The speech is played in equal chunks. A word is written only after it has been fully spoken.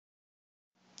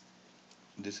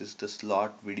This is the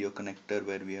slot video connector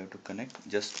where we have to connect.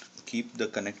 Just keep the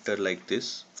connector like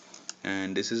this,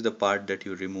 and this is the part that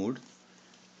you removed,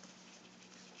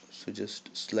 so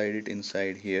just slide it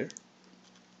inside here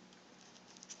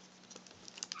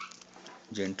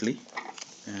gently,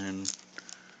 and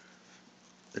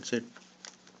that's it.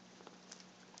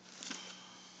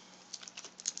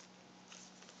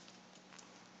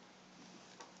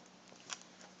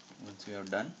 Once you have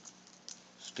done,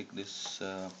 stick this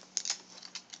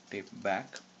tape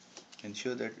back.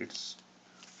 Ensure that it's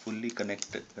fully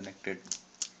connected,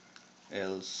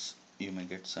 else you may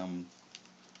get some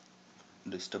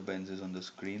disturbances on the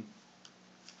screen.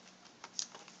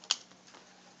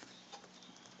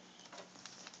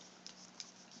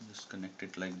 Just connect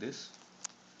it like this,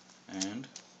 and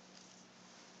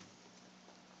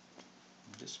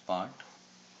this part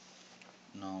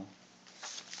now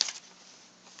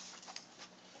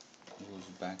goes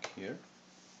back here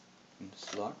in the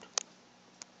slot.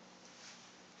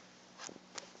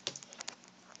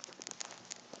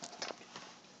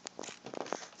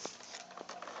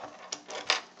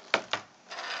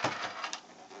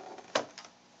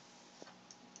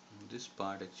 This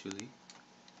part actually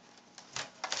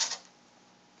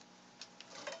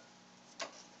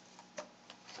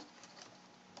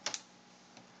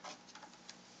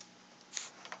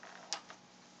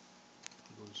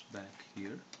goes back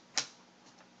here.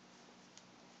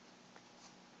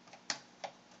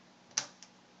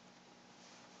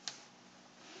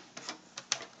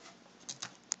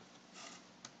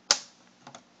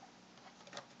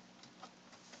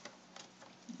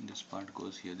 This part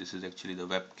goes here. This is actually the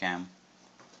webcam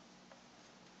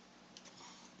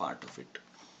part of it.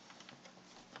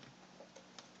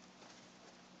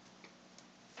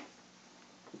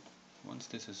 Once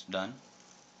this is done,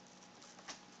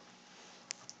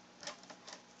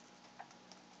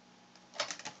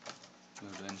 you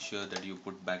have to ensure that you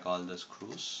put back all the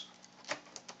screws.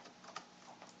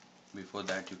 Before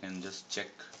that, you can just check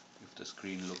if the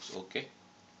screen looks okay.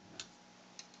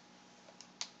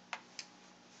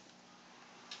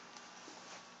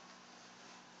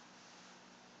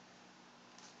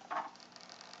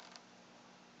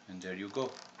 And there you go.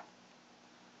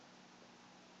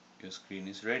 Your screen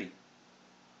is ready.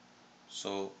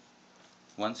 So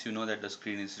once you know that the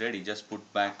screen is ready, just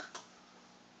put back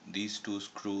these two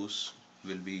screws.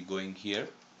 Will be going here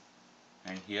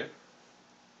and here,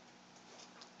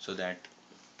 so that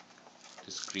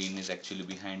the screen is actually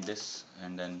behind this,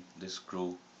 and then this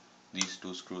screw, these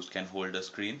two screws can hold the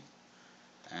screen,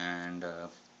 and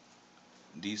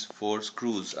these four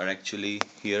screws are actually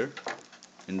here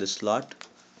in the slot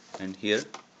and here,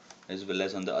 as well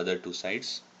as on the other two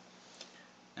sides.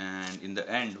 And in the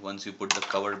end, once you put the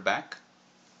cover back,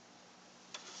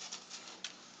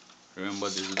 remember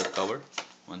this is the cover,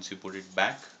 once you put it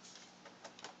back,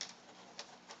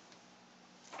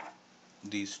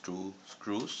 these two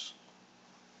screws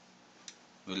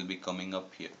will be coming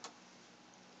up here.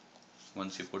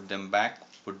 Once you put them back,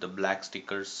 put the black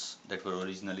stickers that were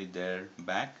originally there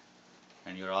back,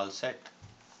 and you're all set.